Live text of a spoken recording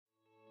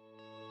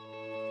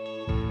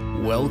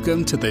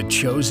Welcome to The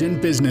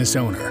Chosen Business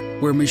Owner,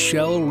 where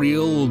Michelle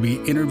Reel will be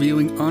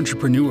interviewing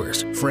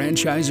entrepreneurs,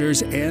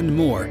 franchisors, and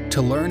more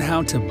to learn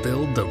how to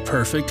build the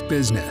perfect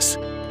business.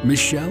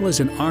 Michelle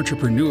is an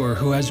entrepreneur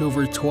who has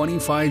over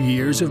 25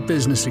 years of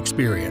business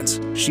experience.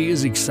 She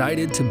is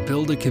excited to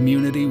build a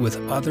community with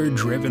other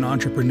driven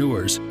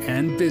entrepreneurs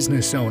and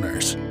business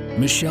owners.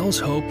 Michelle's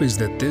hope is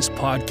that this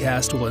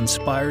podcast will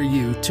inspire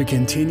you to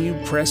continue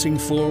pressing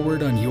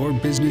forward on your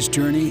business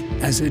journey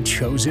as a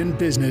chosen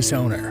business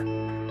owner.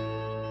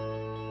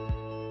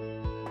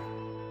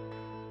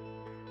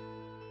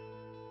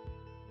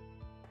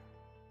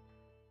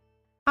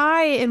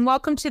 Hi, and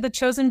welcome to the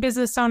Chosen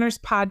Business Owners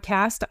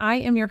podcast. I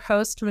am your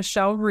host,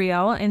 Michelle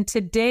Reel, and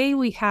today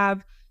we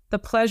have the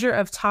pleasure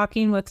of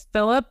talking with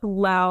Philip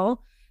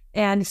Lelle,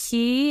 and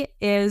he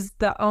is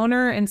the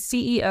owner and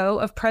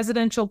CEO of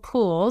Presidential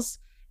Pools.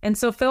 And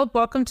so, Philip,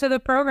 welcome to the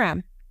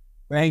program.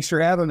 Thanks for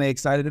having me.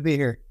 Excited to be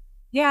here.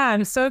 Yeah,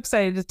 I'm so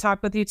excited to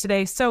talk with you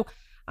today. So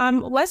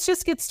let's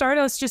just get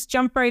started. Let's just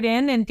jump right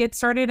in and get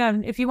started.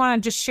 If you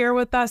want to just share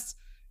with us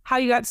how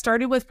you got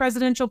started with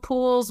Presidential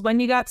Pools, when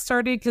you got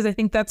started, because I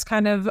think that's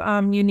kind of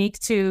unique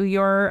to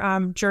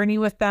your journey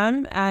with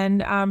them,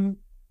 and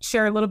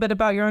share a little bit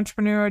about your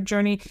entrepreneurial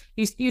journey.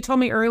 You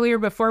told me earlier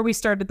before we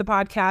started the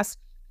podcast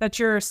that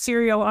you're a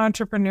serial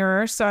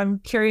entrepreneur, so I'm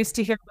curious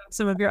to hear about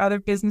some of your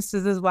other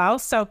businesses as well.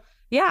 So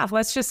yeah,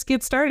 let's just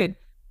get started.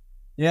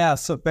 Yeah,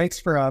 so thanks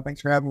for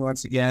having me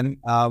once again.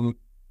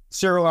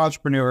 Serial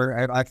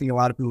entrepreneur, I think a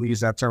lot of people use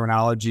that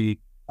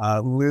terminology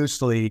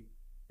loosely.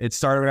 It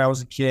started when I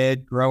was a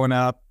kid growing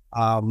up.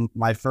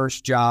 My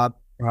first job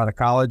out of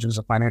college was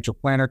a financial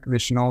planner,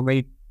 commission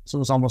only. So it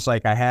was almost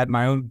like I had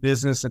my own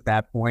business at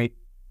that point.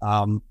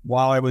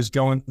 While I was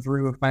going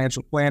through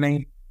financial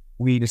planning,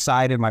 we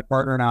decided, my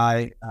partner and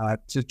I,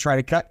 to try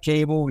to cut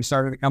cable. We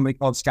started a company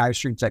called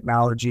SkyStream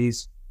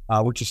Technologies,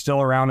 which is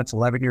still around. It's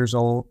 11 years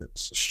old.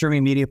 It's a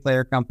streaming media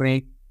player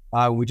company.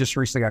 We just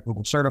recently got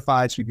Google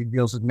certified, so we do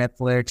deals with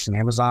Netflix and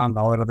Amazon and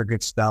all that other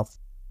good stuff.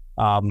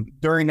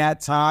 During that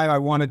time, I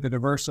wanted to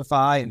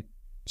diversify and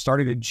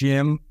started a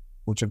gym,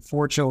 which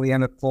unfortunately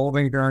ended up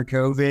folding during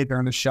COVID,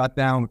 during the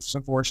shutdown, which is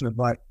unfortunate,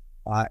 but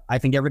I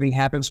think everything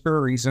happens for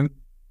a reason.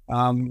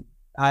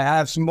 I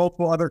have some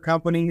multiple other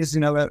companies,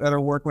 that are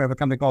working. We have a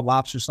company called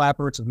Lobster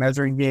Slapper. It's a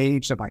measuring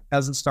gauge that my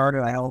cousin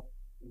started. I helped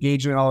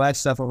engagement, all that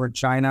stuff over in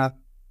China.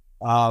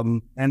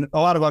 And a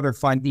lot of other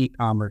fun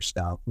e-commerce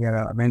stuff. We had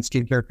a men's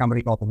skincare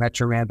company called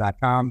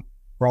themetroman.com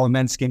for all the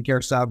men's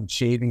skincare stuff and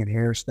shaving and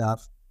hair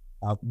stuff.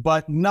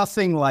 But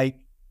nothing like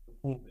the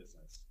pool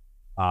business.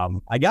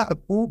 I got the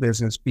pool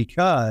business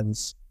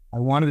because I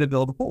wanted to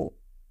build a pool.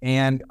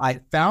 And I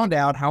found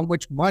out how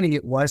much money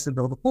it was to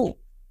build a pool.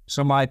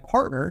 So my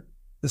partner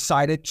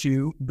decided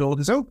to build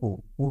his own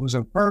pool. Pulled his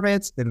own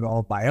permits, did it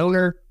all by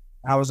owner.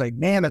 I was like,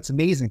 man, that's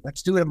amazing.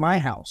 Let's do it at my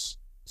house.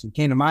 So he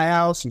came to my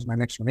house. He's my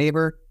next door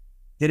neighbor.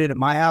 Did it at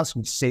my house.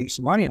 We saved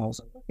some money. And I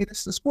was like, okay,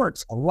 this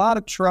works. A lot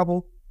of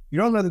trouble. You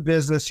don't know the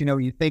business,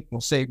 you think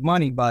we'll save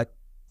money, but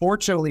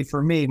fortunately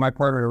for me, my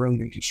partner had a really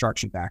good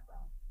construction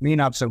background. Me,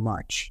 not so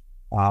much.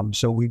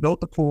 So we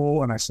built the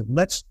pool, and I said,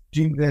 let's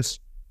do this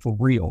for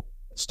real.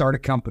 Start a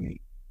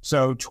company.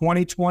 So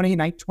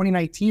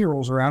 2019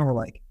 rolls around. We're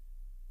like,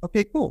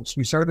 okay, cool. So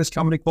we started this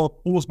company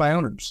called Pools by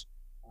Owners.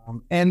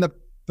 And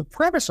the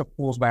premise of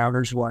Pools by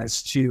Owners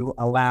was to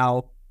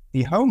allow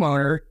the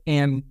homeowner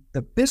and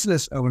the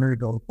business owner to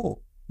build a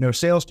pool. No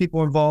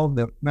salespeople involved,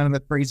 none of the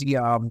crazy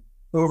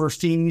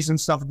overfees and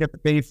stuff to get to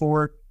pay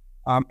for it.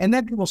 And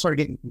then people started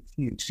getting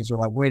confused because they're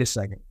like, wait a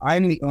second,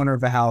 I'm the owner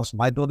of the house.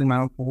 Am I building my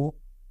own pool?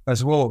 I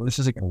said, whoa, this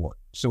isn't going to work.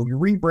 So we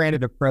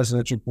rebranded to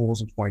Presidential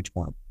Pools in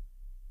 2020.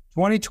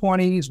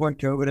 2020 is when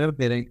COVID hit a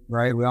bidding,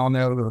 right? We all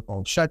know they were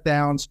called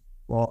shutdowns.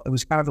 Well, it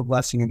was kind of a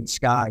blessing in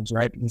disguise,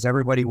 right? Because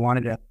everybody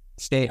wanted to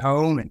stay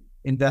home and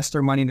invest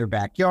their money in their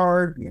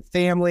backyard, their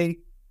family.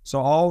 So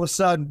all of a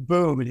sudden,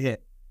 boom, it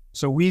hit.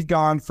 So we've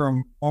gone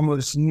from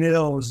almost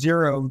zero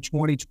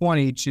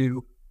 2020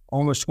 to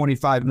almost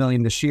 25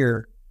 million this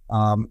year.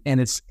 And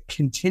it's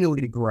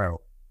continuing to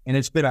grow. And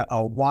it's been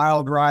a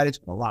wild ride. It's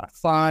been a lot of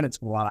fun. It's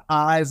been a lot of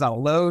highs, a lot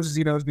of lows.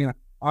 As being an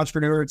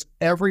entrepreneur, it's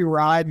every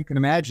ride you can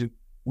imagine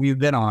we've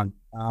been on.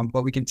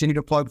 But we continue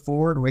to plug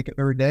forward, wake up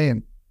every day,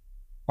 and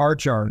hard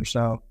charge.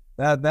 So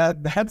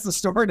that's the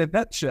story in a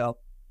nutshell.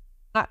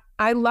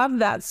 I love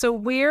that. So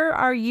where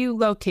are you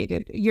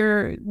located?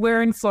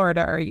 Where in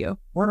Florida are you?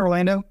 We're in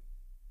Orlando.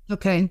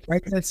 Okay.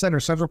 Right in the center,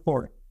 Central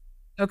Florida.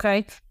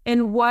 Okay.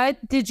 And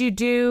what did you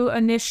do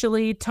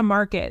initially to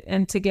market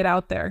and to get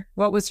out there?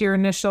 What was your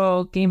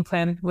initial game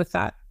plan with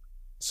that?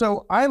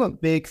 So I'm a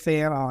big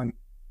fan on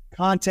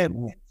content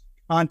wins.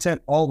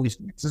 Content always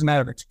wins. Doesn't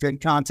matter if it's good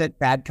content,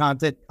 bad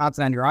content,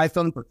 content on your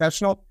iPhone,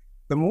 professional.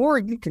 The more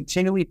you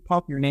continually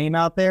pump your name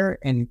out there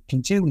and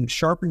continually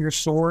sharpen your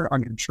sword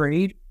on your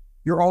trade,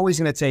 you're always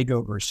going to take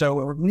over.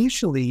 So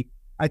initially,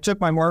 I took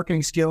my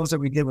marketing skills that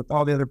we did with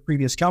all the other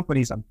previous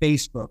companies on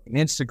Facebook and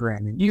Instagram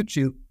and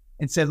YouTube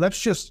and said,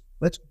 let's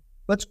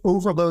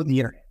overload the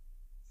internet.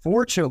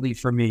 Fortunately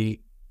for me,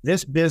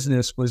 this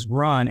business was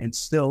run and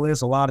still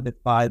is a lot of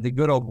it by the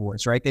good old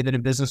boys, right? They've been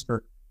in business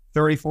for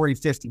 30, 40,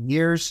 50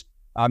 years.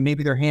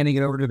 Maybe they're handing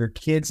it over to their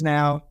kids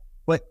now,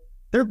 but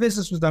their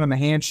business was done on a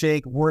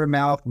handshake, word of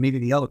mouth, maybe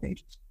the yellow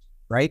pages,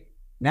 right?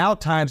 Now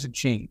times have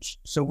changed.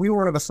 So we were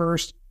one of the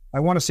first, I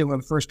want to say one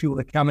of the first people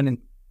to come in and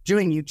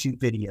doing YouTube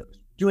videos,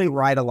 doing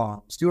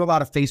ride-alongs, doing a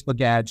lot of Facebook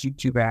ads,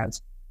 YouTube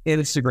ads,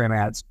 Instagram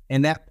ads,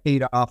 and that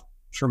paid off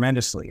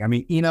tremendously. I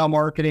mean, email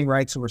marketing,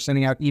 right? So we're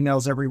sending out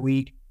emails every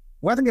week,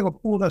 whether they have a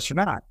pool with us or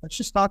not. Let's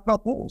just talk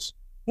about pools,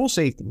 pool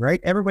safety, right?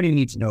 Everybody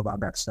needs to know about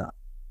that stuff.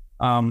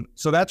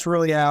 So that's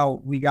really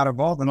how we got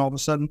involved. And all of a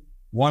sudden,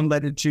 one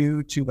led to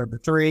two, two led to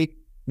three.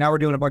 Now we're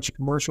doing a bunch of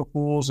commercial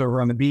pools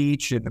over on the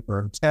beach and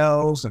for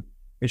hotels, and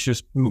it's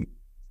just boom,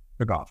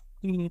 took off.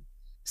 Mm-hmm.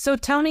 So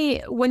tell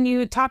me, when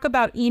you talk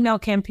about email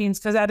campaigns,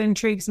 because that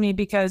intrigues me,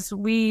 because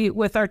we,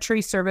 with our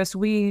tree service,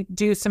 we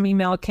do some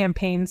email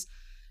campaigns.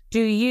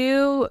 Do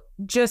you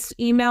just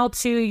email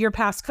to your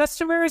past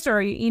customers, or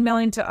are you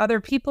emailing to other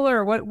people,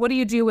 or what do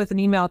you do with an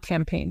email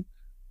campaign?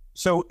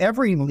 So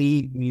every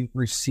lead we've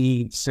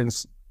received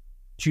since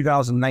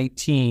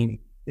 2019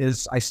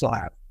 is, I still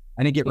have.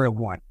 I didn't get rid of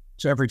one.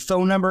 So every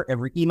phone number,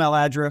 every email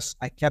address,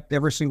 I kept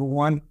every single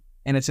one,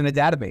 and it's in a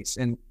database.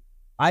 And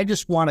I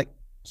just want to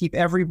keep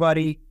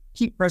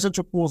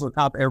residential pools on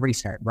top of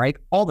everybody's head, right?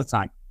 All the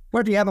time.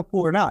 Whether you have a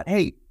pool or not.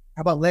 Hey,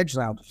 how about ledge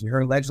loungers? You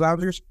heard of ledge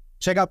loungers?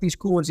 Check out these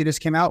cool ones you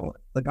just came out with.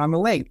 Look on the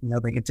lake,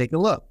 they can take a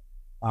look.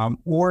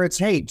 Or it's,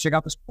 hey, check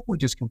out this pool we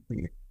just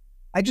completed.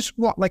 I just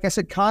want, like I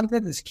said,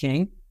 content is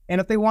king. And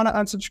if they want to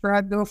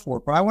unsubscribe, go for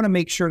it. But I want to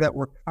make sure that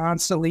we're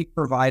constantly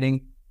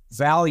providing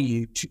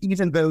value to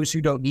even those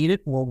who don't need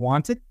it or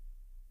want it,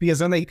 because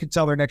then they could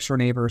tell their next door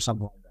neighbor or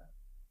something like that.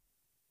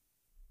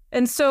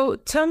 And so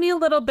tell me a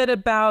little bit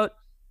about,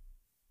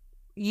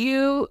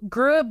 you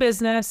grew a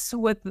business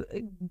with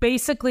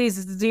basically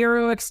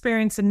zero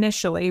experience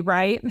initially,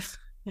 right?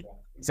 Yeah,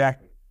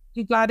 exactly.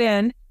 You got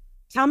in.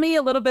 Tell me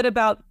a little bit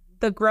about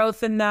the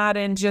growth in that,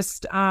 and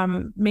just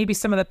maybe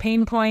some of the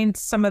pain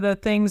points, some of the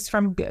things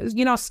from,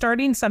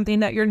 starting something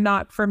that you're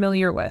not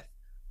familiar with.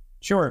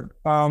 Sure.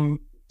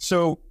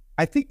 So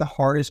I think the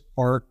hardest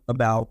part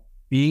about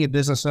being a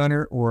business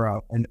owner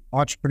or an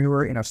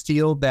entrepreneur in a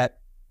field that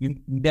you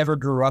never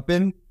grew up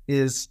in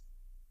is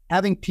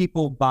having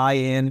people buy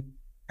in,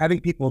 having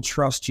people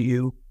trust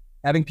you,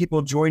 having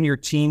people join your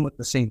team with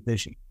the same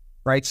vision,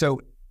 right? So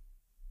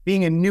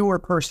being a newer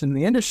person in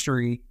the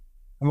industry,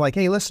 I'm like,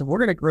 hey, listen, we're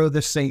going to grow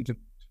this thing.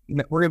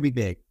 We're going to be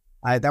big.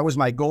 That was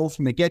my goal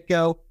from the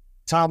get-go.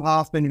 Tom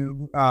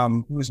Hoffman,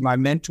 who was my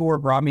mentor,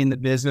 brought me in the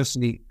business.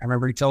 And I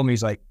remember he told me,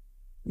 he's like,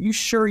 are you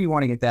sure you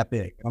want to get that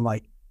big? I'm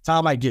like,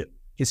 Tom, I do.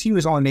 Because he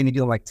was only maybe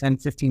doing like 10,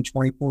 15,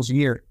 20 pools a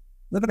year,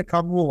 living a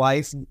comfortable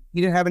life. And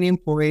he didn't have any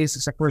employees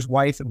except for his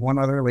wife and one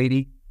other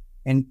lady.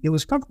 And it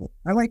was comfortable.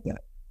 I like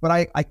that.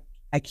 But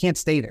I can't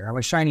stay there. I'm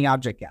a shiny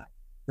object guy.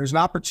 There's an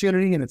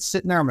opportunity and it's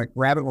sitting there. I'm going to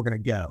grab it. We're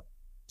going to go.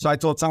 So I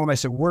told Tom, I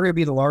said, we're going to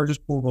be the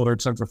largest pool builder in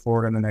Central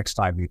Florida in the next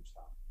 5 years.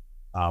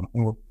 And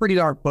we're pretty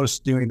darn close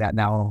to doing that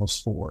now,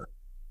 almost 4.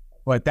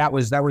 But that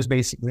was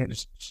basically it.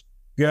 Just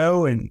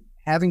go and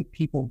having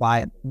people buy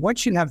it.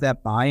 Once you have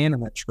that buy-in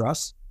and that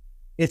trust,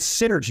 it's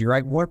synergy,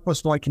 right? 1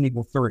 + 1 can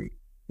equal 3.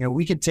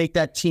 We can take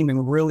that team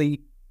and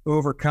really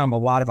overcome a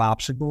lot of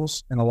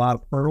obstacles and a lot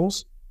of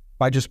hurdles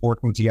by just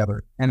working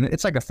together. And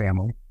it's like a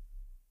family.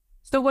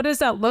 So what does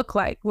that look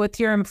like with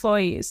your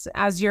employees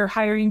as you're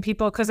hiring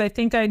people? Because I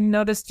think I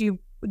noticed do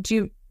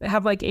you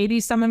have like 80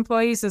 some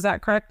employees? Is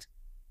that correct?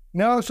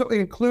 No, so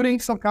including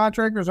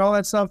subcontractors, all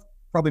that stuff,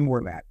 probably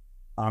more than that.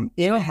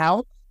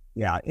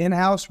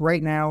 In-house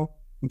right now,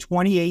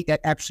 28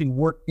 that actually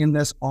work in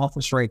this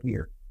office right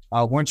here.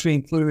 Once we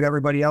include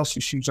everybody else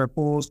who shoots our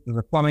pools, does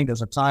our plumbing,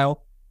 does our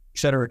tile,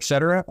 et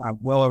cetera,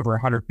 well over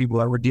 100 people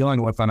that we're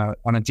dealing with on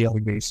a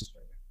daily basis.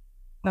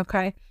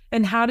 Okay.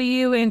 And how do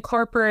you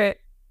incorporate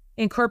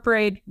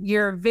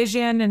your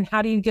vision, and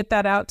how do you get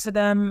that out to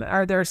them?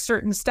 Are there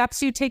certain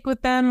steps you take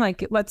with them?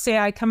 Like, let's say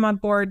I come on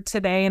board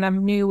today and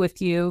I'm new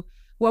with you.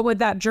 What would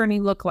that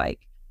journey look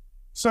like?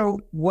 So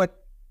what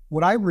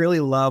I really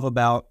love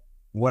about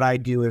what I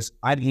do is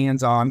I'm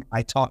hands-on.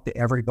 I talk to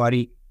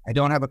everybody. I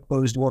don't have a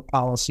closed door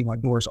policy. My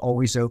door is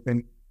always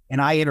open,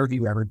 and I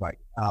interview everybody.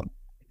 I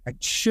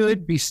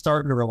should be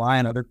starting to rely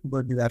on other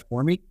people to do that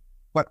for me,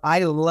 but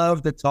I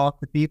love to talk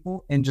to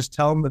people and just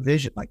tell them the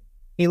vision. Like,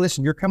 hey,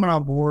 listen, you're coming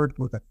on board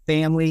with a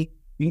family.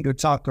 You can go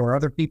talk to our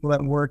other people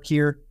that work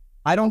here.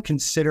 I don't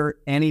consider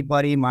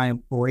anybody my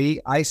employee.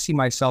 I see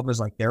myself as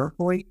like their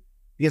employee,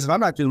 because if I'm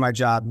not doing my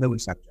job,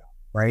 nobody's got a job,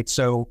 right?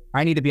 So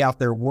I need to be out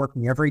there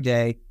working every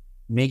day,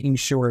 making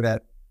sure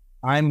that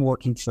I'm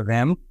working for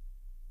them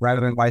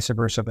rather than vice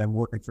versa, them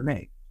working for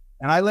me.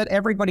 And I let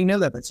everybody know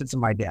that sits in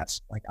my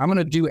desk. Like, I'm going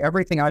to do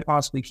everything I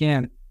possibly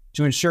can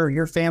to ensure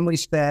your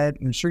family's fed,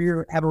 ensure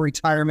you have a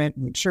retirement,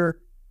 make sure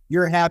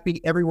you're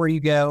happy everywhere you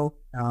go.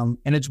 And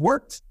it's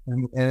worked,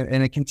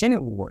 and it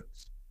continually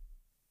works.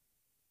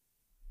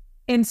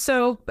 And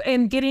so,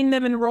 in getting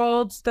them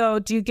enrolled, though,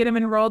 do you get them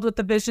enrolled with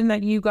the vision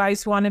that you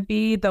guys want to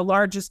be the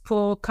largest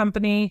pool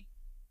company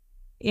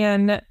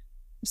in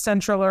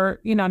central, or,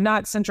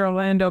 not central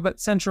Orlando, but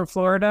central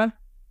Florida?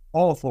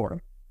 All of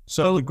Florida.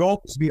 So the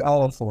goal is to be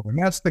all of Florida, and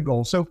that's the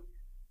goal. So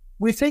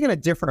we've taken a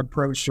different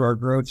approach to our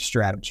growth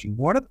strategy.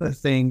 One of the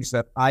things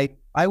that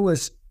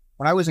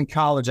when I was in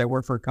college, I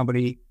worked for a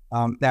company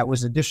that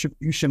was a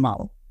distribution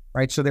model,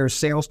 right? So there's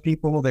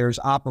salespeople, there's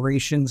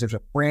operations, there's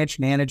a branch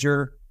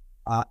manager,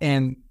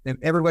 and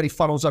everybody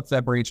funnels up to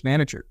that branch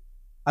manager.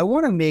 I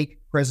want to make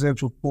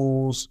Presidential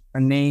Pools a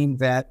name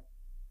that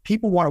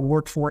people want to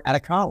work for at a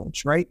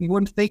college, right? You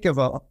wouldn't think of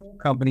a pool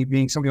company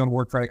being somebody you want to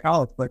work for at a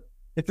college, but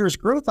if there's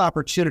growth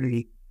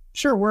opportunity,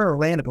 sure, we're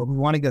Orlando, but we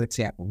want to go to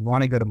Tampa, we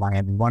want to go to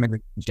Miami, we want to go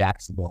to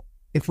Jacksonville.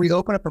 If we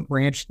open up a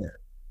branch there,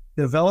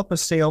 develop a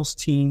sales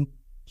team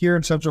here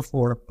in Central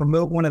Florida,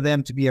 promote one of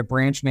them to be a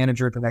branch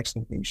manager at the next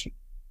location.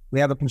 We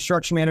have a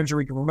construction manager,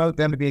 we can promote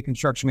them to be a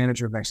construction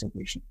manager at the next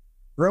location.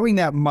 Growing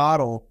that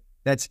model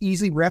that's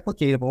easily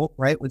replicatable,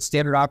 right, with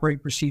standard operating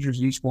procedures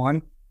in each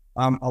one,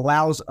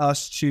 allows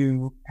us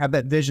to have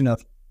that vision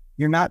of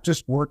you're not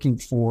just working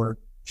for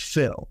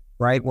Phil,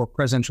 right, or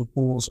Presidential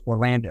Pools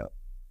Orlando.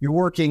 You're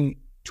working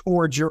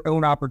towards your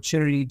own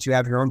opportunity to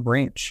have your own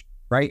branch,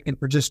 right, and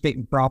participate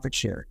in profit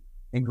share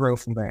and grow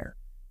from there.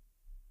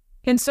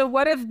 And so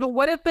what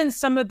have been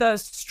some of the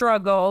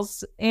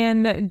struggles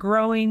in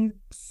growing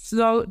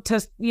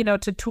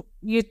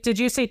did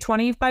you say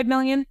 25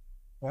 million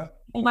in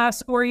the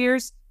last 4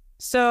 years?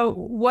 So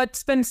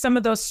what's been some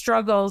of those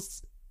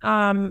struggles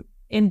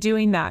in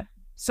doing that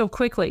so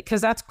quickly?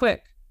 Because that's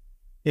quick.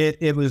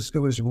 It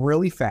was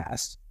really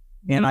fast.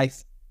 And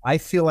I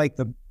feel like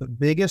the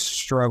biggest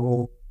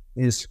struggle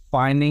is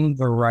finding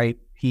the right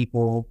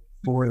people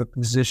for the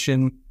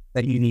position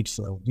that you need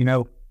filled.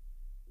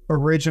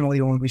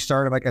 Originally when we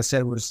started, like I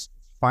said, it was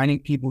finding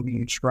people who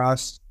you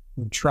trust,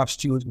 who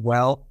trust you as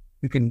well,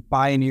 who can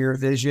buy into your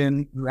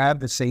vision, who have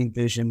the same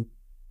vision.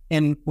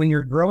 And when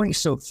you're growing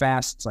so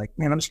fast, it's like,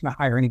 man, I'm just going to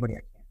hire anybody I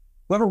can.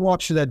 Whoever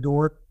walks through that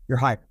door, you're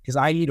hired, because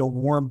I need a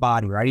warm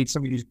body, or I need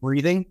somebody who's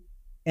breathing.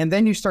 And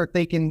then you start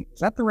thinking,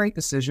 is that the right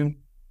decision?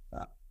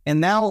 And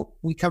now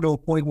we come to a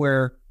point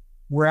where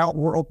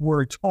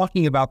we're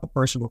talking about the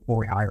person before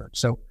we hire them.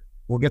 So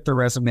we'll get their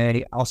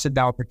resume. I'll sit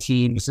down with the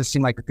team. Does this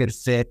seem like a good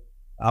fit?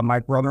 My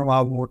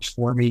brother-in-law works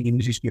for me. He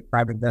used to be a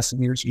private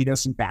investigator, so he does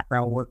some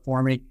background work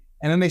for me.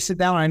 And then they sit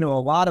down, and I know a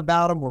lot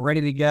about them. We're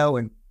ready to go.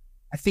 And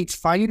I think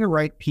finding the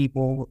right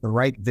people with the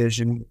right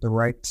vision, with the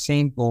right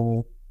same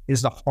goal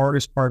is the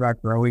hardest part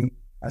about growing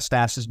as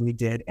fast as we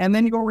did. And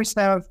then you always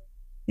have,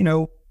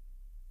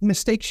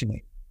 mistakes you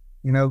make,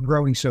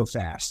 growing so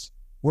fast.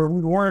 Where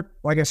we weren't,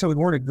 like I said, we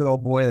weren't a good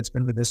old boy that's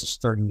been in the business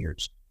 30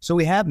 years. So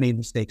we have made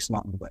mistakes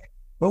along the way,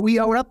 but we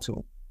owe it up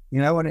to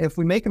them, and if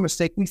we make a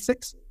mistake, we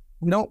fix it.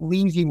 We don't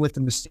leave you with a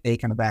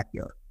mistake in the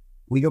backyard.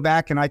 We go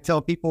back and I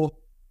tell people,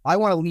 I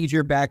want to leave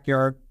your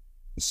backyard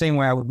the same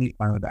way I would leave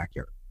my own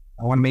backyard.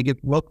 I want to make it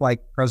look like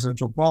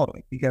presidential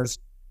quality, because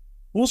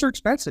pools are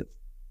expensive.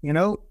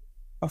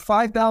 A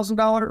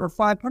 $5,000 or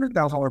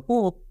 $500,000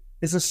 pool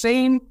is the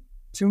same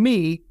to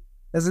me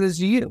as it is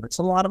to you. It's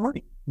a lot of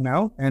money,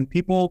 and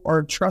people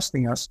are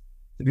trusting us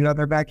to do that in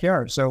their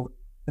backyard. So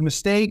the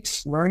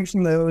mistakes, learning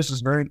from those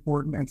is very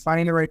important, and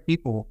finding the right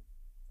people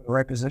for the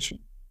right position.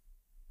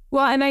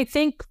 Well, and I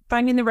think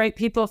finding the right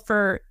people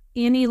for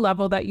any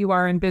level that you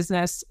are in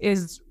business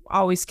is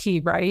always key,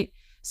 right?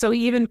 So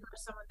even for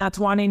someone that's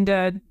wanting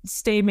to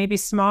stay maybe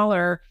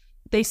smaller,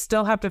 they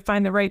still have to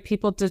find the right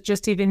people to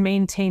just even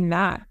maintain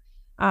that.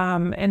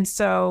 And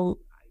so,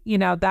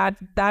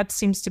 that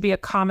seems to be a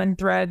common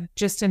thread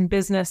just in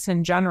business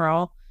in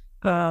general,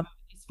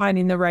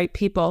 finding the right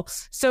people.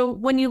 So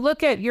when you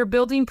look at your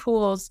building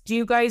pools, do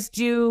you guys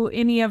do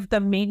any of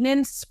the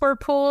maintenance for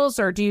pools,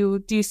 or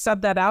do you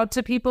sub that out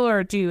to people,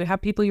 or do you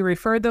have people you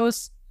refer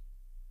those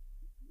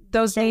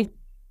So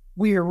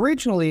we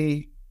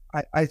originally,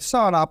 I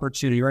saw an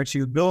opportunity, right? So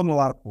you're building a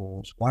lot of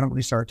pools. Why don't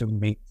we start doing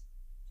maintenance?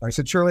 So I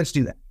said, sure, let's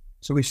do that.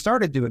 So we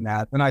started doing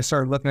that. Then I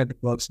started looking at the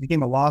books,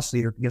 became a loss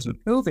leader, because when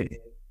COVID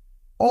hit,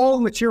 all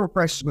the material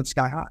prices went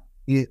sky high.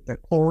 The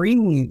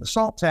chlorine, the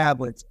salt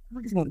tablets,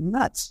 everything went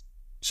nuts.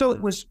 So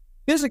it was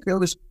physically,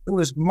 it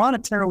was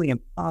monetarily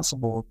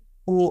impossible to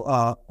pull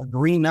a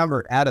green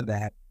number out of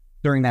that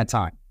during that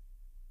time.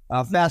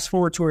 Fast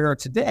forward to where we are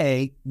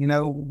today,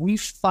 we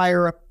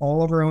fire up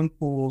all of our own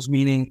pools,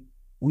 meaning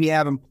we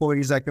have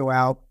employees that go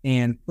out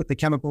and put the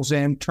chemicals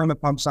in, turn the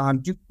pumps on,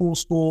 do pool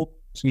school.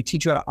 So we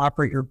teach you how to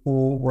operate your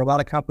pool, where a lot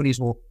of companies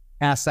will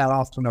pass that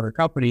off to another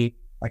company,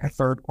 like a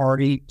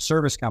third-party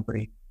service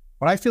company.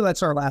 But I feel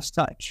that's our last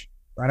touch,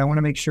 right? I want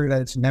to make sure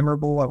that it's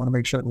memorable. I want to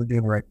make sure that we're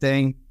doing the right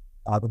thing,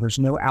 that there's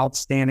no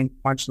outstanding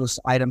punch list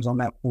items on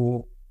that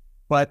pool.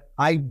 But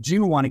I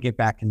do want to get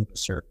back into the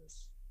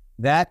service.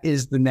 That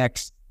is the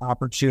next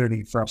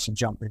opportunity for us to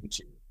jump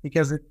into,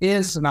 because it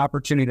is an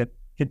opportunity to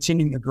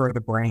continue to grow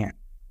the brand,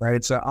 right?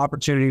 It's an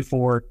opportunity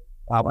for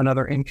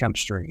another income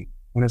stream,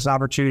 and it's an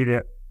opportunity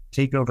to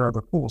take over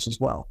other pools as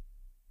well.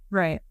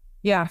 Right.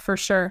 Yeah, for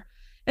sure.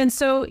 And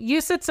so you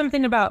said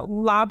something about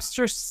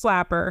lobster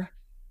slapper,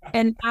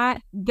 and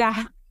that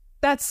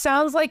That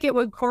sounds like it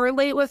would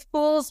correlate with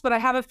pools, but I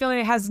have a feeling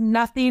it has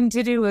nothing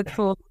to do with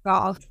pools at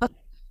all.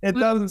 It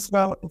doesn't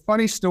smell.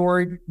 Funny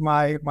story.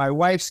 My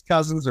wife's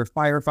cousins are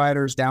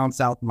firefighters down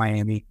south of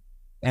Miami,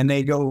 and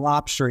they go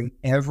lobstering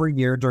every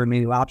year during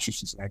mini lobster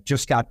season. I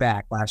just got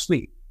back last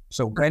week.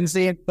 So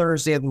Wednesday and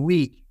Thursday of the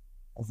week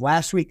of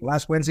last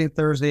Wednesday and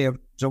Thursday of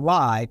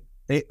July,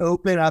 they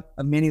open up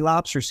a mini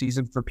lobster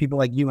season for people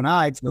like you and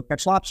I to go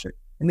catch lobster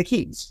in the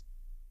Keys.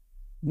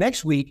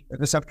 Next week,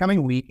 this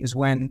upcoming week, is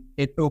when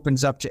it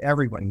opens up to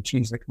everybody, which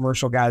means the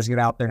commercial guys get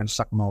out there and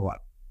suck them all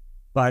up.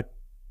 But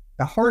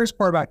the hardest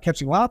part about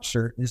catching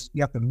lobster is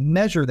you have to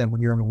measure them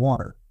when you're in the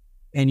water.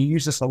 And you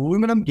use this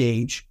aluminum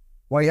gauge.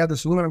 While you have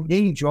this aluminum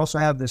gauge, you also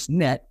have this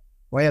net.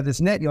 While you have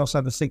this net, you also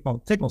have this thing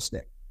called a tickle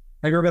stick.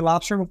 Have you ever been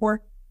lobstering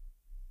before?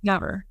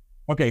 Never.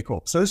 Okay,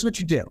 cool. So this is what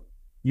you do.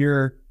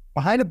 You're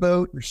behind a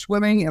boat, you're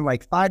swimming in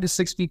like 5 to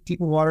 6 feet deep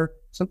in water,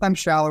 sometimes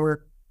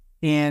shallower,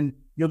 and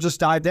you'll just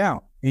dive down.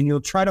 And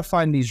you'll try to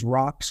find these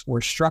rocks or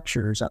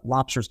structures that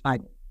lobsters hide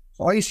in.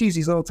 So all you see is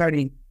these little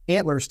tiny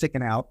antlers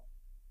sticking out.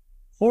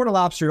 Florida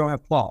lobster don't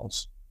have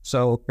claws,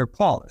 so they're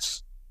clawless.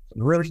 So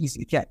they're really easy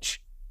to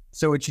catch.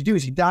 So what you do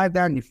is you dive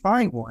down and you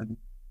find one,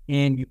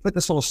 and you put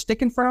this little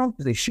stick in front of them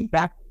because they shoot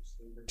backwards.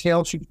 Their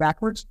tail shoots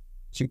backwards.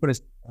 So you put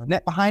a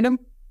net behind them,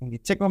 and you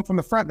tickle them from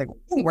the front. They go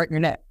boom, right in your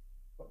net.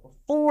 But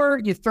before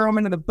you throw them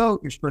into the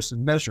boat, you're supposed to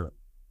measure them.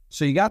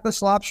 So you got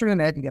this lobster in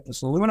the net, you got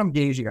this aluminum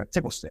gauge, you got a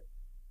tickle stick.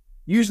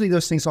 Usually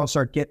those things all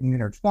start getting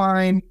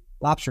intertwined.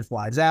 Lobster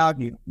flies out.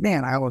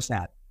 Man, I almost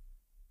had it.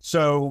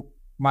 So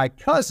my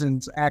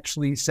cousins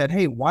actually said,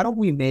 hey, why don't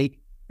we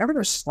remember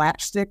those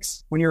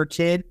slapsticks when you were a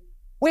kid?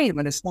 Wait a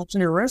minute, it slaps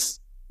on your wrist?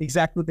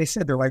 Exactly what they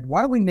said. They're like,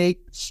 why don't we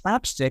make a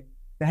slapstick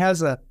that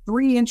has a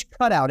 3-inch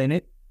cutout in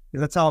it,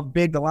 because that's how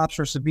big the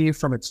lobster is to be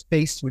from its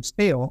face to its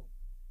tail,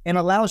 and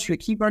allows you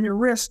to keep it on your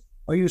wrist.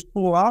 All you just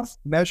pull off,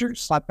 measure,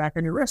 slap back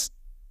on your wrist.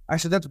 I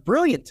said, that's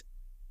brilliant.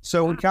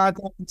 So we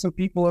contacted some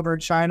people over in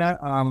China.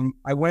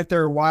 I went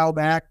there a while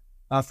back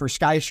for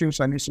SkyStream,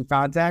 so I made some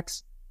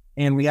contacts.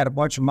 And we had a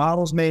bunch of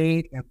models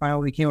made, and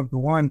finally we came up with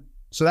one.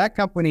 So that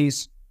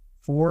company's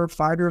 4 or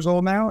 5 years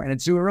old now, and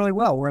it's doing really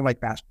well. We're in like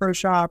Bass Pro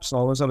Shops,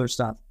 all this other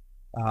stuff.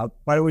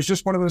 But it was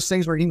just one of those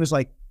things where he was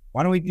like,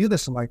 why don't we do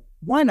this? I'm like,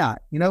 why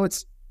not? You're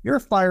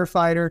a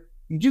firefighter.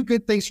 You do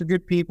good things for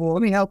good people.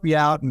 Let me help you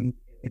out. And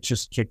it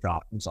just kicked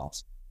off. It was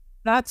awesome.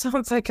 That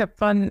sounds like a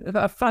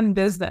fun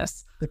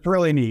business. It's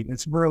really neat.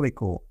 It's really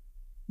cool.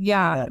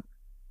 Yeah.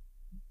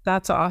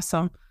 That's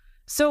awesome.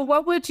 So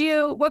what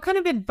kind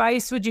of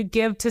advice would you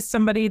give to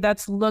somebody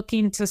that's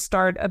looking to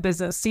start a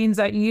business? Seems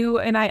that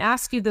and I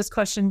ask you this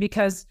question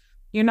because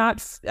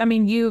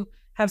you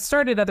have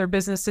started other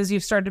businesses,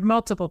 you've started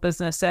multiple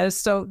businesses.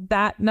 So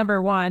that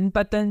number one,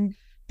 but then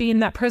being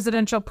that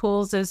Presidential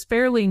Pools is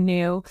fairly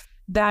new,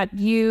 that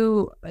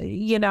you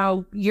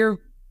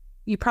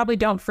probably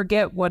don't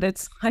forget what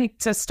it's like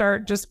to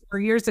start just 4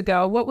 years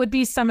ago. What would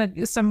be some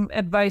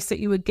advice that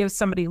you would give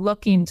somebody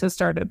looking to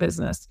start a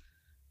business?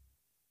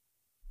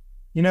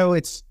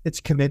 It's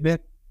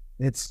commitment.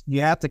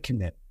 You have to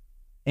commit,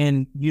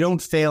 and you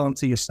don't fail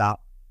until you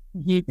stop.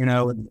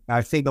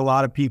 I think a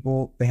lot of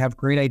people, they have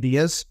great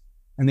ideas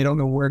and they don't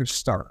know where to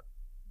start.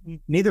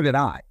 Neither did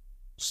I.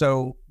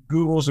 So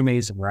Google's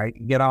amazing, right?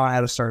 You get on how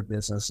to start a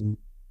business, and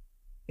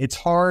it's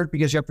hard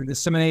because you have to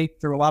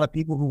disseminate through a lot of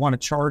people who want to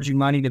charge you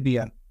money to be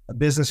a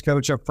business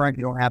coach up front.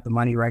 You don't have the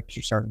money, right? Because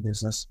you're starting a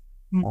business.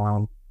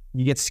 You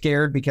get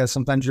scared because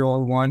sometimes you're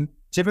all one.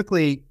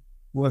 Typically,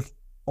 with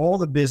all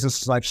the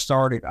businesses I've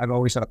started, I've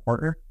always had a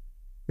partner,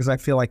 because I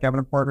feel like having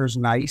a partner is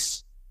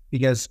nice,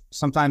 because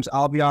sometimes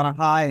I'll be on a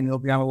high and he'll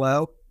be on a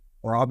low,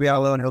 or I'll be on a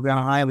low and he'll be on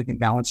a high, and we can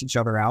balance each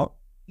other out.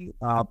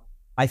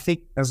 I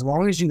think as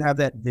long as you have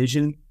that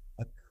vision,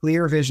 a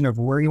clear vision of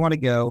where you want to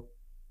go,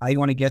 how you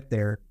want to get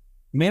there,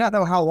 you may not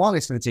know how long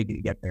it's going to take you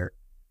to get there,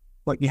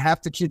 but you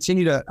have to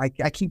continue to,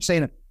 I keep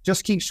saying it,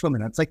 just keep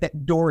swimming. It's like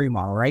that Dory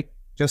model, right?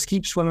 Just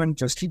keep swimming,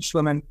 just keep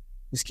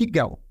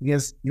going,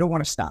 because you don't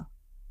want to stop.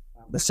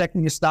 The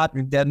second you stop,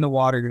 you're dead in the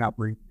water, you're not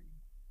breathing.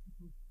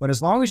 But as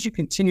long as you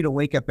continue to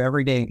wake up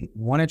every day and get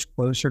 1 inch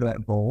closer to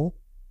that goal,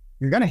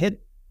 you're going to hit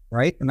it,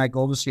 right? And that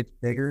goal just gets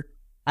bigger.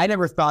 I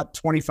never thought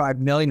 25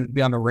 million would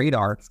be on the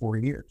radar in 4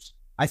 years.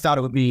 I thought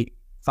it would be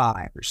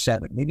 5 or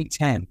 7, maybe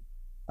 10.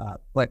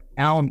 But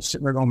now I'm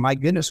sitting there going, my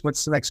goodness,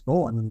 what's the next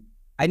goal?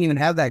 I didn't even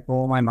have that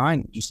goal in my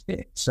mind. It just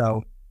hit.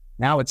 So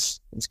now let's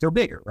go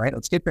bigger, right?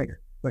 Let's get bigger.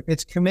 But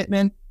it's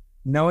commitment,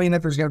 knowing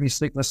that there's going to be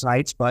sleepless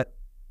nights, but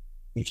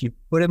if you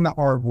put in the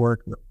hard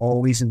work, you're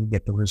always going to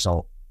get the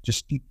result.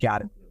 You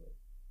got it.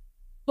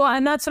 Well,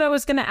 and that's what I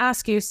was going to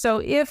ask you. So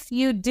if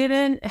you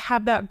didn't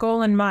have that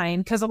goal in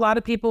mind, because a lot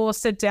of people will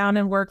sit down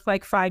and work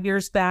like 5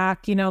 years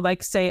back,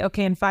 like say,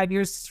 okay, in 5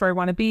 years, this is where I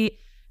want to be.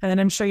 And then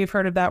I'm sure you've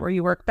heard of that, where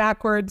you work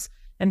backwards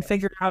and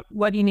figure out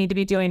what you need to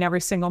be doing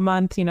every single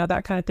month,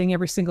 that kind of thing,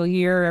 every single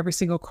year, every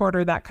single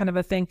quarter, that kind of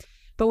a thing.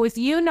 But with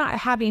you not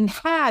having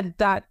had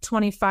that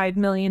 25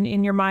 million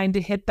in your mind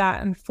to hit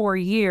that in 4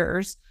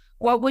 years,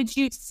 what would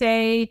you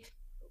say,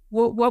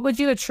 what would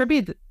you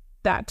attribute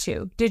that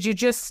to? Did you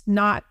just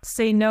not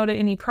say no to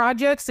any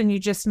projects and you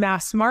just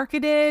mass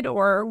marketed,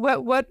 or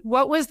what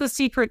was the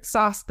secret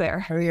sauce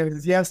there?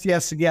 Yes.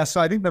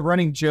 So I think the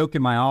running joke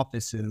in my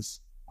office is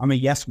I'm a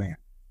yes man.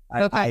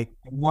 I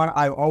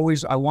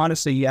want to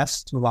say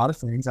yes to a lot of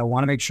things. I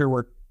want to make sure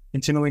we're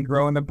continually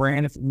growing the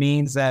brand. If it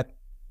means that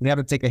we have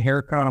to take a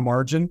haircut on a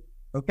margin,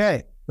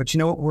 okay. But you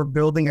know what? We're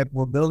building a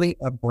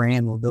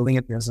brand. We're building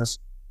a business,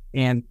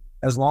 and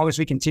as long as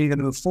we continue to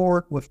move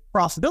forward with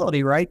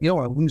profitability, right? You don't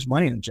want to lose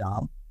money in a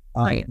job.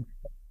 Right.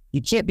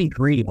 You can't be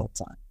greedy all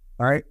the time.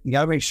 All right. You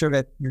got to make sure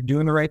that you're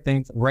doing the right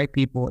things, the right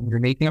people, and you're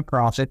making a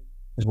profit,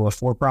 as well as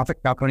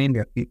for-profit company, and you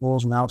have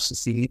people's mouths to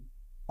see.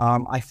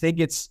 I think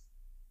it's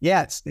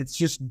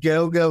just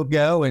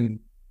go. And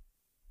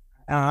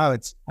I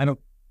don't know.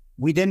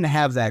 We didn't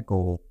have that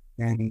goal.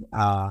 And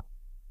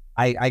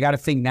I got to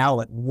think now,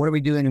 like, what are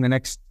we doing in the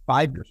next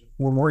 5 years,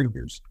 4 more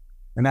years?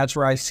 And that's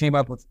where I came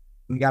up with,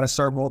 we got to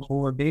start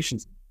multiple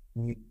locations.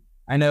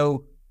 I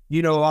know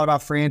you know a lot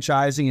about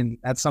franchising, and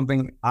that's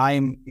something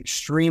I'm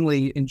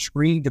extremely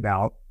intrigued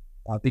about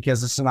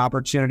because it's an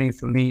opportunity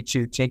for me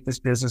to take this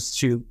business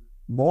to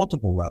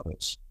multiple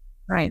levels.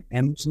 Right.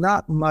 And there's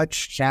not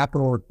much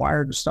capital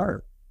required to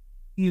start.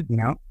 You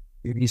know,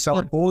 if you sell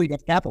a pool, you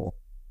got capital.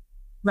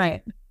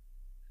 Right.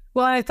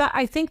 Well,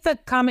 I think the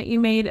comment you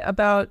made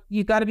about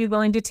you got to be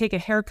willing to take a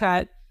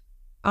haircut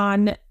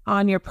on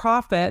your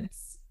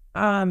profits.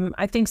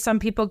 I think some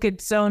people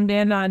get zoned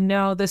in on,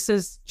 no, this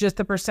is just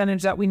the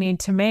percentage that we need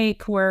to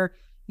make, where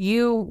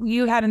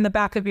you had in the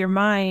back of your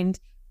mind,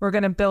 we're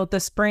going to build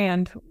this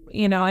brand,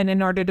 you know, and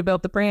in order to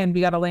build the brand,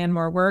 we got to land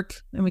more work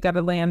and we got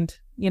to land,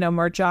 you know,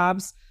 more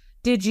jobs.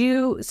 So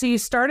you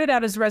started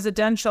out as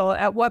residential.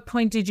 At what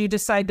point did you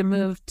decide to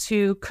move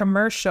to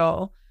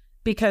commercial?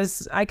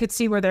 Because I could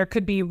see where there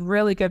could be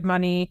really good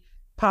money,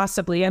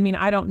 possibly. I mean,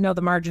 I don't know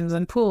the margins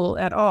in pool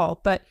at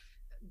all, but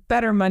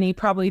better money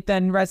probably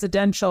than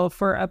residential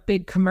for a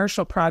big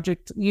commercial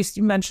project. You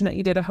mentioned that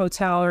you did a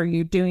hotel, or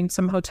you're doing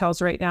some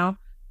hotels right now.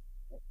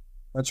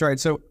 That's right.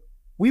 So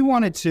we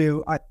wanted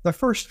to, the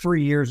first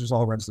 3 years was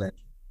all residential.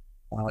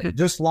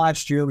 Just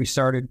last year, we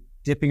started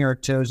dipping our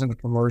toes in the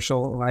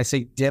commercial. When I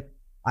say dip,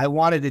 I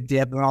wanted to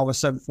dip, and all of a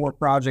sudden 4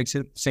 projects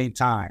at the same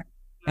time.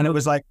 And it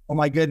was like, oh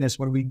my goodness,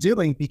 what are we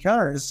doing?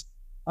 Because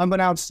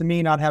unbeknownst to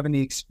me, not having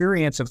the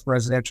experience of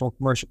residential and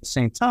commercial at the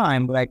same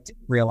time, what I didn't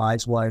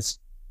realize was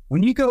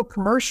when you go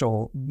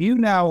commercial, you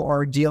now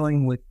are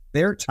dealing with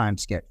their time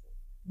schedule.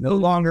 No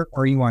longer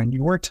are you on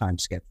your time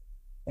schedule.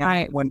 And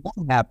right. When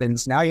that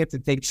happens, now you have to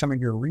take some of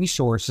your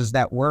resources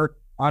that work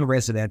on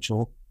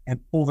residential and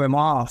pull them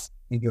off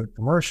and go to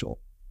commercial.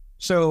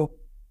 So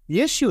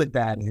the issue with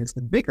that is,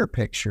 the bigger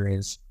picture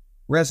is,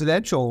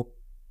 residential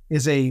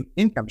is a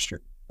income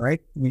stream,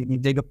 right? You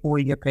dig a pool,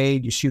 you get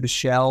paid. You shoot a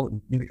shell,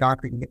 you do the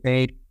concrete, you get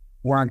paid.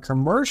 Where on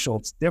commercial,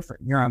 it's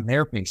different. You're on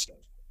their pay schedule.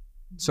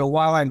 So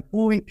while I'm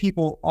pulling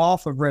people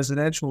off of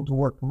residential to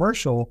work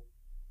commercial,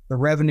 the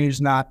revenue's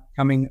not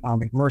coming on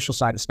the commercial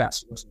side as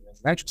fast as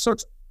residential. So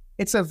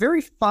it's a very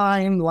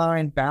fine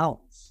line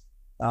balance.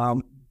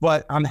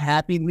 But I'm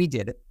happy we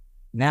did it.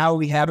 Now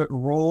we have it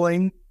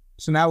rolling.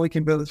 So now we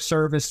can both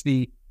service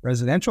the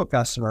residential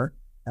customer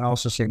and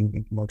also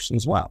serving commercial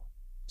as well.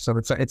 So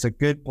it's a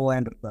good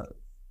blend of both.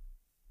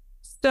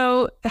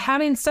 So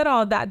having said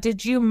all that,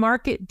 did you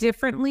market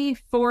differently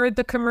for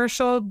the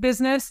commercial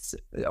business,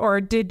 or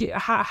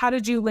how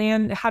did you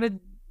land? How did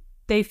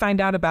they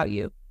find out about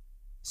you?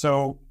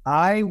 So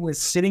I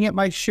was sitting at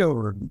my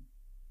showroom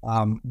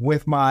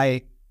with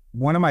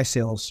one of my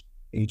sales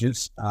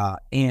agents,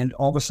 and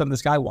all of a sudden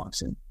this guy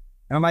walks in,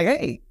 and I'm like,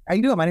 "Hey, how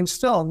you doing? My name's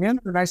Phil. Man,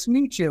 nice to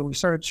meet you." We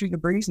started shooting the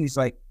breeze, and he's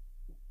like,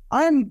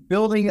 "I'm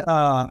building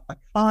a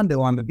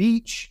condo on the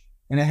beach,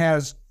 and it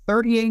has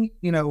 38,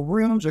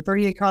 rooms or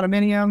 38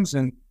 condominiums,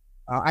 and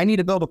I need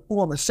to build a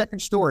pool on the second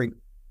story."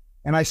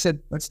 And I said,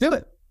 "Let's do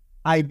it."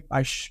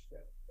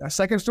 A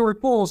second story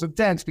pool is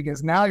intense,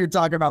 because now you're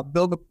talking about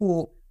build a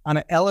pool on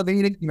an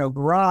elevated,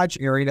 garage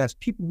area that's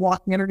people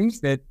walking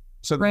underneath it.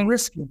 So the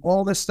risk of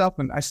all this stuff.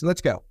 And I said,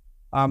 let's go.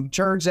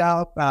 Turns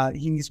out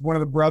he's one of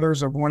the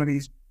brothers of one of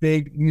these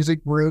big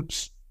music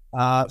groups.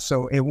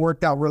 So it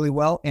worked out really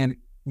well. And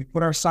we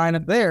put our sign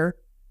up there.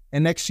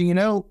 And next thing you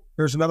know,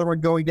 there's another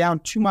one going down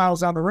 2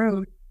 miles down the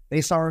road.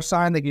 They saw our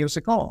sign, they gave us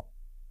a call.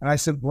 And I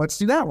said, let's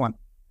do that one.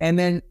 And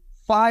then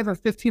 5 or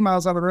 15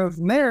 miles down the road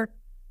from there,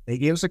 they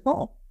gave us a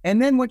call.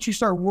 And then once you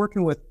start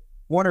working with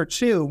 1 or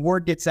 2,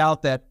 word gets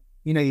out that,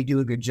 you do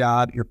a good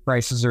job, your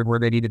prices are where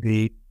they need to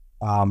be,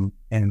 and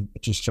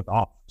it just took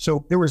off.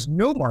 So there was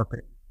no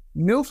marketing,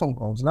 no phone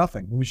calls,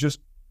 nothing. It was just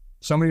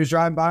somebody was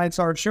driving by and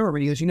saw our showroom,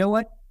 and he goes, you know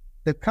what?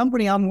 The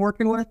company I'm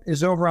working with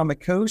is over on the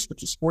coast,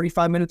 which is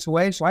 45 minutes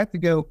away, so I have to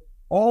go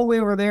all the way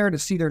over there to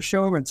see their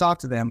showroom and talk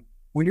to them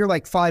when you're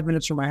like 5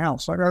 minutes from my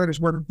house. So I'd rather just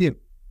work with you.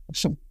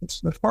 So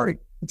let's party.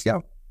 Let's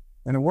go.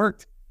 And it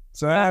worked.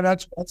 So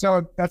that's how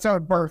it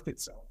birthed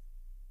itself.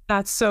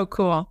 That's so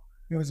cool.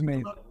 It was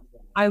amazing.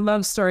 I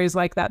love stories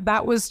like that.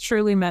 That was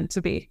truly meant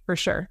to be, for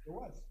sure. It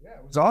was. Yeah,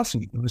 it was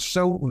awesome. It was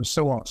so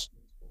awesome.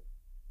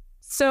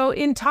 So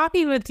in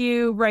talking with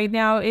you right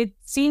now, it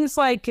seems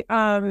like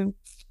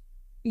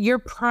your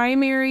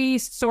primary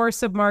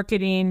source of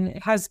marketing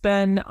has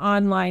been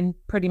online,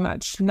 pretty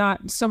much,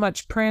 not so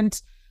much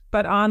print,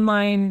 but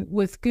online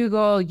with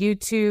Google,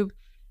 YouTube.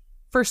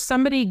 For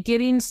somebody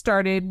getting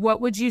started,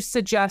 what would you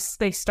suggest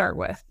they start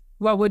with?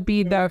 What would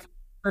be the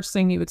first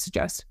thing you would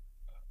suggest?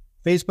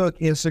 Facebook,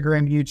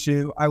 Instagram,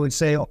 YouTube. I would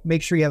say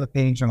make sure you have a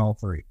page on all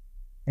three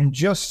and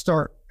just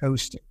start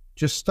posting.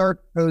 Just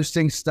start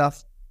posting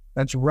stuff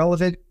that's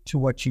relevant to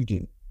what you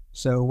do.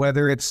 So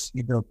whether it's,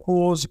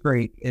 pools,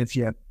 great. If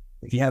you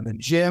have a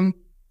gym,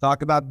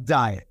 talk about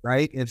diet,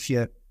 right? If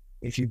you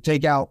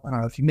take out,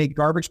 if you make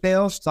garbage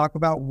pails, talk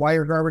about why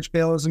your garbage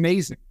pail is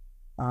amazing.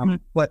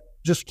 But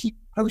just keep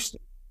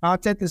posting.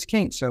 Content is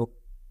king. So,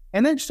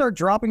 and then start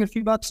dropping a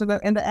few bucks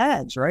into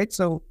ads, right?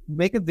 So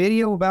make a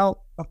video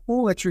about a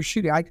pool that you're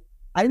shooting.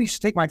 I used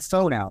to take my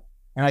phone out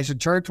and I should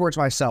turn it towards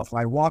myself.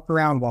 And I walk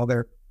around while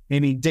they're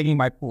maybe digging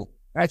my pool.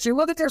 And I'd say,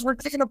 look at this, we're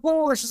digging a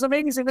pool. This is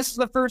amazing. This is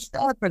the first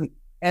step. And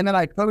then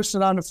I'd post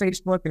it on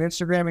Facebook and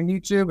Instagram and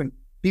YouTube, and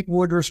people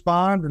would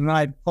respond, and then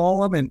I'd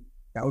call them, and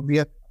that would be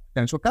a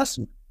potential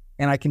customer.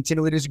 And I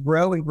continually just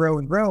grow and grow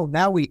and grow.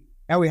 Now we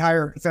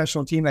hire a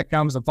professional team that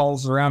comes and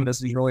follows around us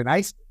these really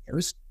nice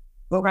videos.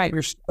 But right,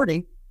 you're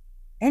starting,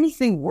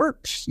 anything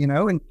works,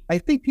 and I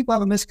think people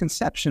have a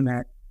misconception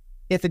that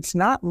if it's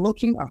not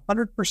looking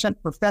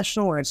 100%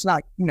 professional, or it's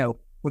not,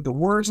 with the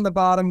words in the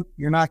bottom,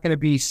 you're not going to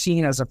be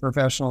seen as a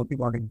professional and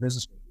people aren't going to do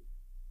business with you.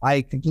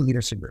 I completely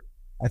disagree.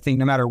 I think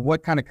no matter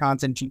what kind of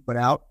content you put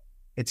out,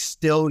 it's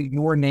still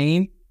your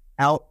name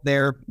out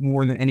there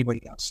more than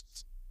anybody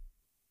else's.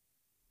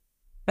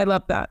 I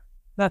love that.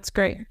 That's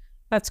great.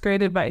 That's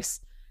great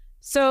advice.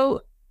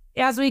 So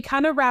as we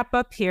kind of wrap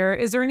up here,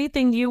 is there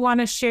anything you want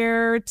to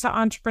share to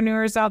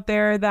entrepreneurs out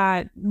there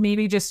that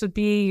maybe just would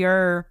be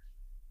your,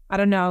 I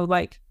don't know,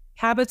 like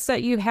habits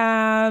that you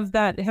have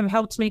that have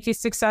helped make you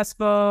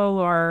successful,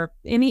 or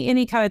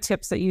any kind of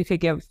tips that you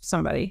could give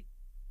somebody?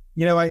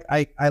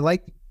 I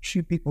like to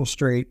shoot people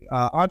straight.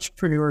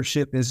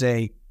 Entrepreneurship is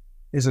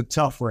a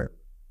tough road,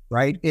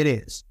 right? It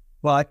is.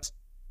 But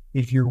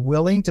if you're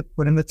willing to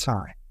put in the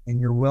time and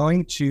you're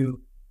willing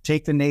to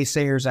take the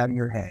naysayers out of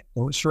your head,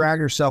 don't surround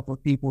yourself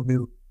with people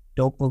who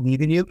don't believe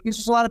in you, because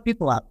there's a lot of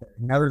people out there.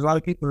 There's a lot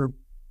of people who,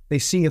 they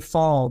see you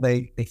fall,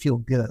 they feel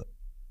good.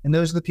 And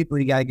those are the people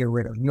you got to get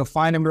rid of. You'll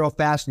find them real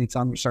fast and you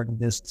tell them you're starting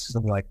businesses.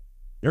 I'm like,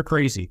 you're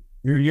crazy.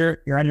 You're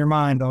on your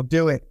mind. Don't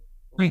do it.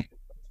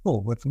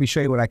 Cool. Let me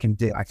show you what I can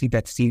do. I think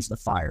that sees the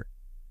fire.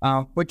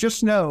 But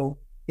just know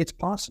it's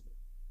possible.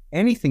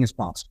 Anything is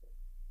possible.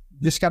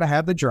 You just got to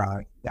have the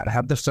drive. You got to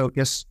have the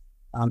focus.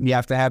 You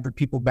have to have the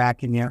people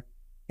backing you.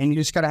 And you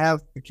just got to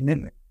have the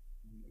commitment.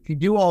 If you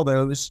do all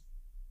those,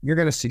 you're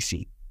going to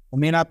succeed. It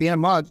may not be in a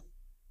month,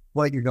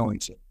 but you're going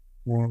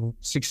to.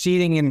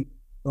 Succeeding in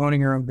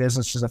owning your own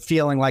business is a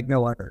feeling like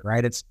no other,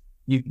 right? It's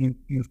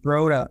you've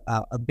grown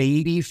a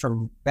baby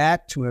from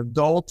that to an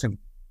adult, and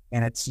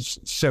it's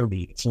just so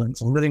neat. It's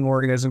a living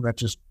organism that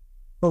just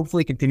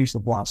hopefully continues to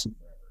blossom.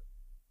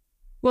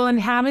 Well, and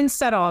having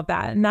said all of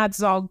that, and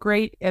that's all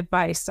great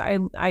advice, I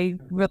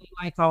really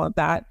like all of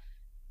that.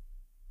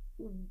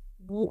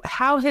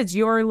 How has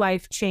your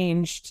life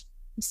changed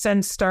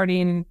since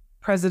starting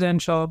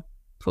Presidential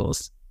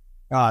Pools?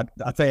 I'll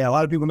tell you, a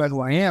lot of people know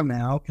who I am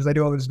now because I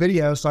do all these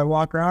videos. So I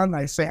walk around and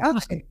I say, I'm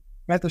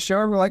at the show,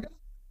 and we're like,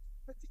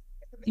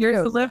 you're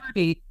a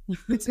celebrity.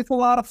 It's a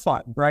lot of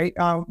fun, right?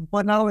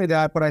 But not only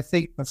that, but I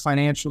think the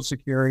financial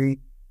security,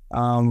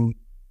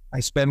 I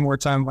spend more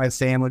time with my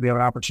family, we have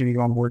an opportunity to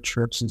go on more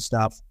trips and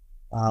stuff.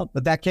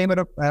 But that came at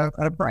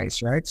a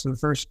price, right? So the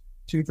first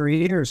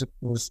 2-3 years, it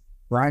was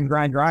grind.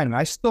 And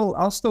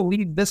I'll still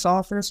leave this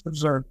office, which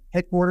is our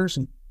headquarters,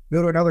 and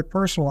go to another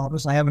personal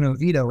office. I have an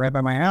Oviedo right by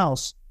my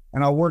house,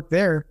 and I'll work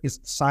there.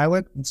 It's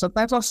silent. And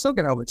sometimes I'll still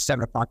get home at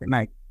 7 o'clock at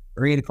night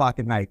or 8 o'clock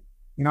at night.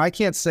 I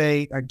can't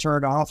say I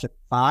turned off at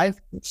 5.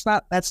 That's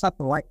not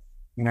the life,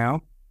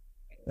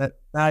 The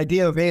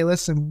idea of, hey,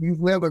 listen, you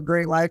live a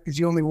great life because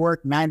you only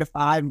work 9 to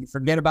 5 and you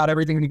forget about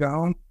everything when you go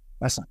home.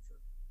 That's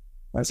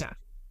not true.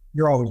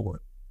 You're always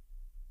working.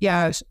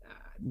 Yeah.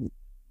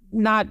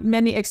 Not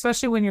many,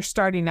 especially when you're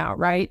starting out,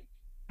 right?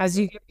 As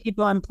you get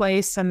people in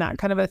place and that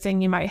kind of a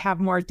thing, you might have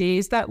more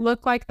days that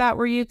look like that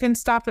where you can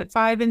stop at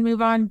 5 and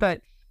move on,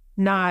 but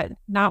not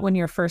when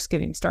you're first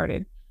getting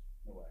started.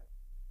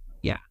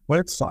 Yeah. Well,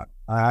 it's fun.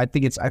 I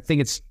think it's a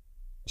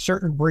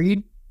certain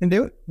breed can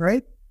do it,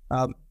 right?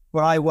 But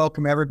I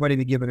welcome everybody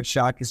to give it a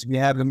shot, because if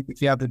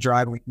you have the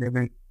drive and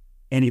commitment,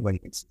 anybody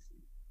can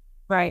succeed.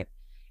 Right.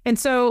 And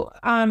so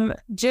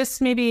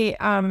just maybe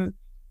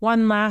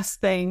one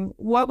last thing,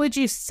 what would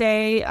you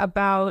say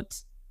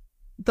about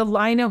the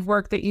line of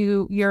work that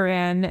you're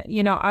in?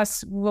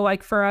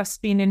 For us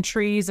being in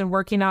trees and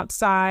working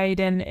outside,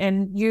 and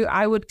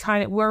I would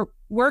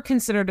we're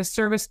considered a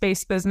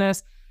service-based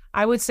business.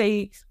 I would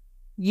say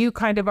you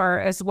kind of are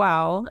as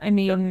well. I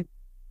mean,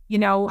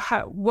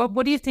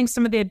 what do you think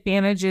some of the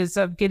advantages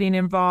of getting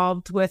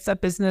involved with a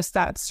business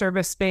that's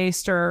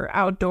service-based or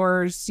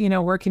outdoors,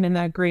 working in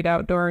that great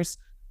outdoors?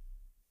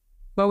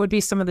 What would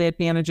be some of the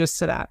advantages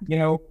to that?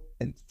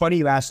 It's funny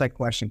you asked that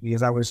question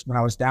because when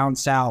I was down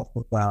south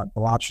with the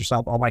lobster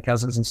shop, all my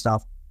cousins and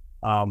stuff,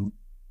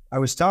 I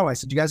was telling them, I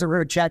said, you guys ever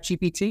heard of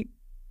ChatGPT?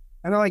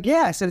 And they're like,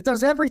 yeah. I said, it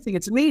does everything.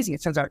 It's amazing.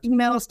 It sends out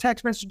emails,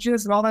 text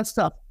messages, and all that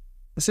stuff.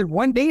 I said,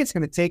 one day it's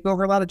going to take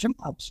over a lot of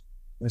jobs.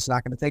 And it's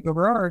not going to take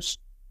over ours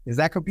because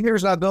that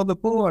computer's not building the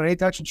pool and it ain't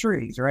touching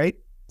trees, right?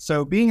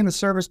 So being in the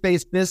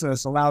service-based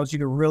business allows you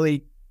to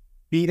really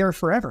be there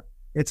forever.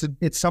 It's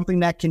something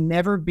that can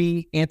never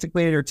be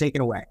antiquated or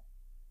taken away.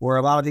 Where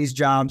a lot of these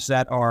jobs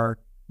that are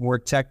more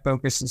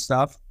tech-focused and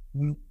stuff,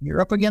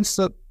 you're up against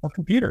a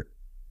computer,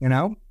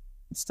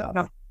 stuff.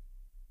 Yeah.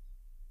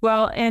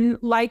 Well, and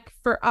like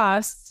for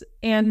us,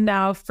 and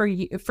now for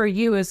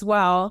you as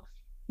well,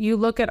 you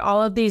look at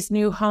all of these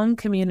new home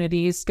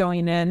communities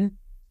going in,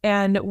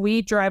 and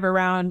we drive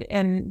around,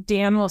 and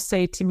Dan will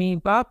say to me,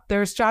 Bob,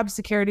 there's job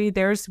security,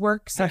 there's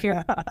work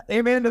security.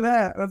 Amen to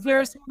that.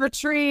 There's more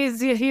trees.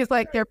 He's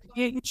like, they're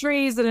planting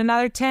trees in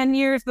another 10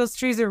 years. Those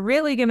trees are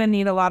really going to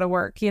need a lot of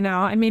work,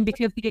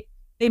 because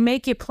they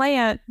make you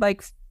plant,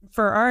 like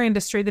for our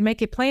industry, they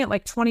make you plant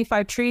like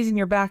 25 trees in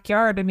your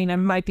backyard. I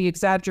might be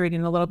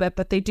exaggerating a little bit,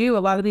 but they do. A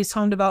lot of these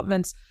home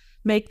developments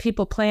make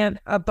people plant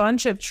a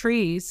bunch of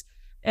trees,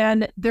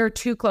 and they're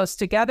too close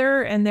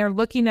together, and they're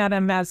looking at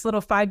them as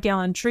little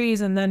 5-gallon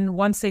trees. And then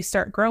once they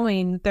start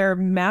growing, they're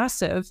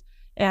massive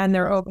and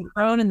they're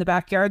overgrown, and the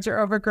backyards are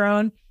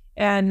overgrown.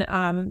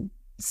 And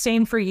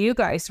same for you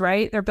guys,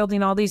 right? They're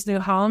building all these new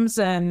homes,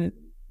 and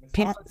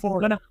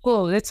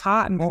people, it's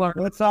hot in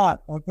Florida. It's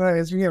hot. Okay,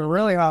 it's getting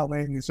really hot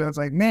lately. So it's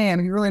like, man,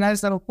 it'd be really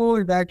nice to have a pool in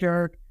your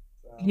backyard.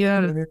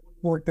 It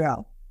worked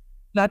out.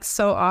 That's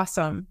so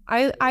awesome.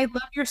 I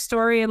love your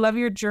story. I love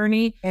your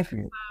journey. Thank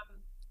you.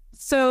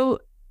 So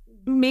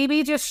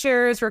maybe just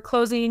share as we're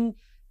closing,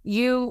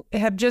 you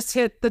have just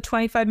hit the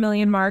 25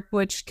 million mark,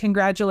 which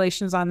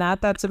congratulations on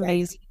that. That's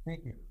amazing.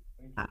 Thank you.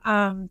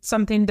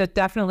 Something to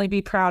definitely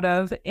be proud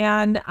of.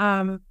 And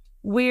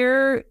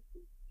where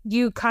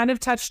you kind of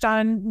touched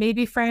on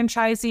maybe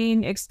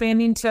franchising,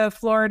 expanding to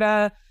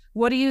Florida.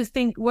 What do you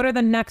think? What are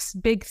the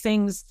next big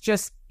things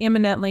just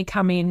imminently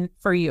coming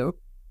for you?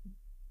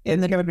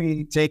 It's going to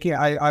be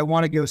I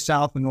want to go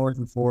south and north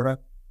in Florida.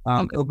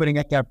 Opening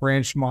up that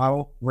branch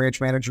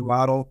manager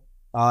model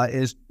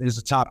is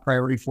a top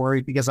priority for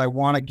me because I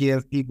want to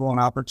give people an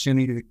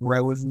opportunity to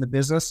grow within the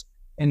business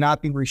and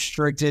not be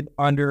restricted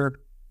under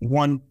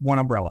one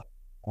umbrella.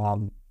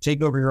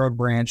 Take over your own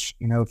branch.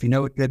 If you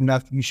know it good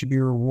enough, you should be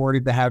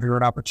rewarded to have your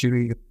own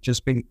opportunity to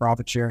just be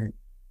profit sharing.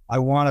 I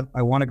want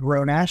to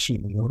grow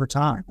nationally over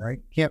time, right?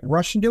 Can't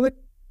rush into it.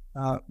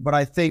 But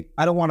I think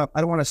I don't want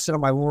to sit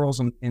on my laurels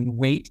and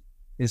wait.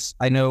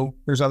 I know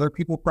there's other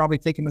people probably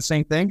thinking the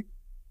same thing.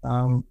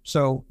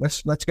 So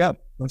let's go,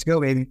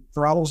 baby.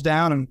 Throttles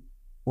down and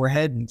we're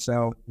heading.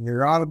 So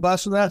you're on the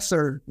bus with us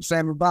or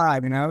saying bye,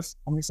 I'm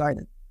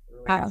excited.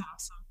 That's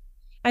awesome.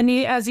 And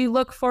as you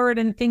look forward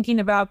and thinking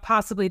about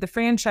possibly the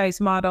franchise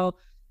model,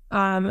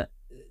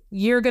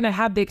 you're going to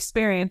have the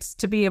experience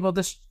to be able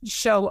to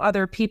show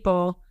other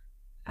people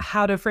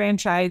how to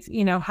franchise,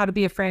 how to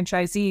be a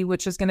franchisee,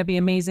 which is going to be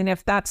amazing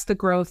if that's the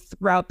growth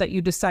route that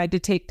you decide to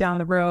take down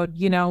the road,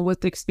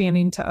 with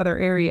expanding to other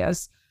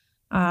areas,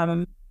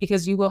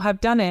 because you will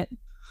have done it.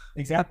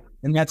 Exactly.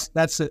 And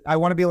that's it. I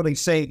want to be able to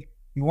say,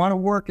 you want to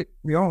work,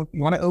 you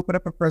want to open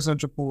up a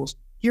presidential pools.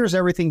 Here's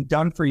everything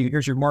done for you.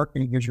 Here's your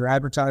marketing. Here's your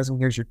advertising.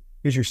 Here's your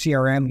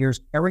CRM.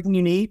 Here's everything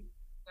you need.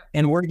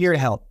 And we're here to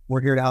help.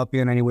 We're here to help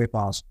you in any way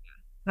possible.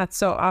 That's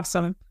so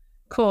awesome.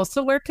 Cool.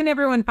 So where can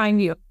everyone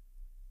find you?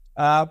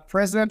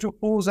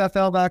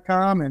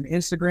 Presidentialpoolsfl.com and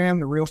Instagram,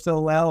 The Real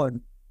Phil Lelle,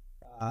 and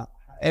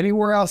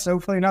anywhere else.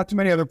 Hopefully not too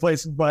many other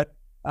places, but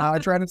I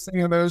try to stay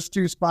in those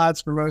two spots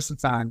for most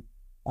of the time.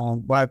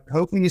 But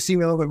hopefully you see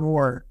me a little bit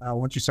more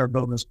once you start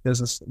building this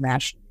business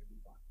nationally.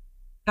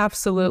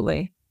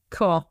 Absolutely.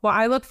 Cool. Well,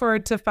 I look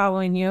forward to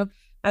following you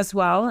as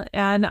well.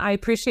 And I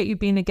appreciate you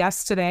being a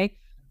guest today.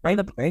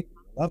 Love it.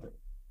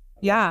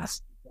 Yeah.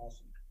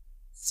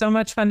 So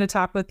much fun to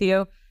talk with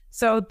you.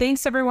 So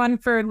thanks everyone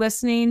for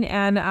listening,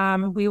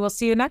 and we will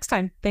see you next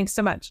time. Thanks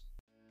so much.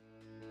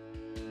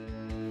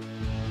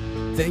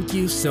 Thank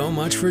you so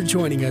much for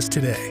joining us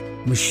today.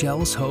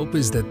 Michelle's hope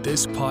is that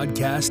this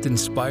podcast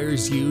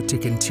inspires you to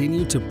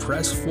continue to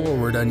press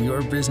forward on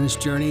your business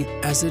journey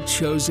as a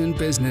chosen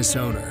business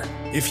owner.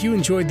 If you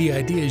enjoyed the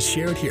ideas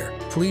shared here,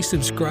 please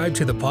subscribe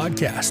to the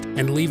podcast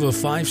and leave a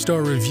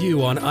 5-star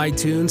review on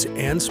iTunes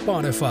and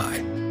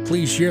Spotify.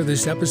 Please share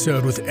this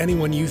episode with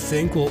anyone you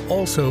think will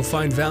also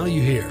find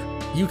value here.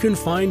 You can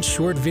find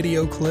short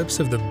video clips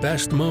of the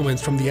best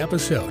moments from the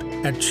episode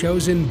at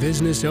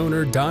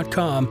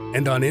chosenbusinessowner.com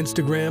and on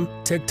Instagram,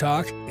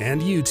 TikTok, and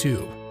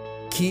YouTube.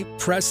 Keep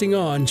pressing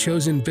on,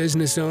 chosen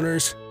business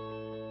owners.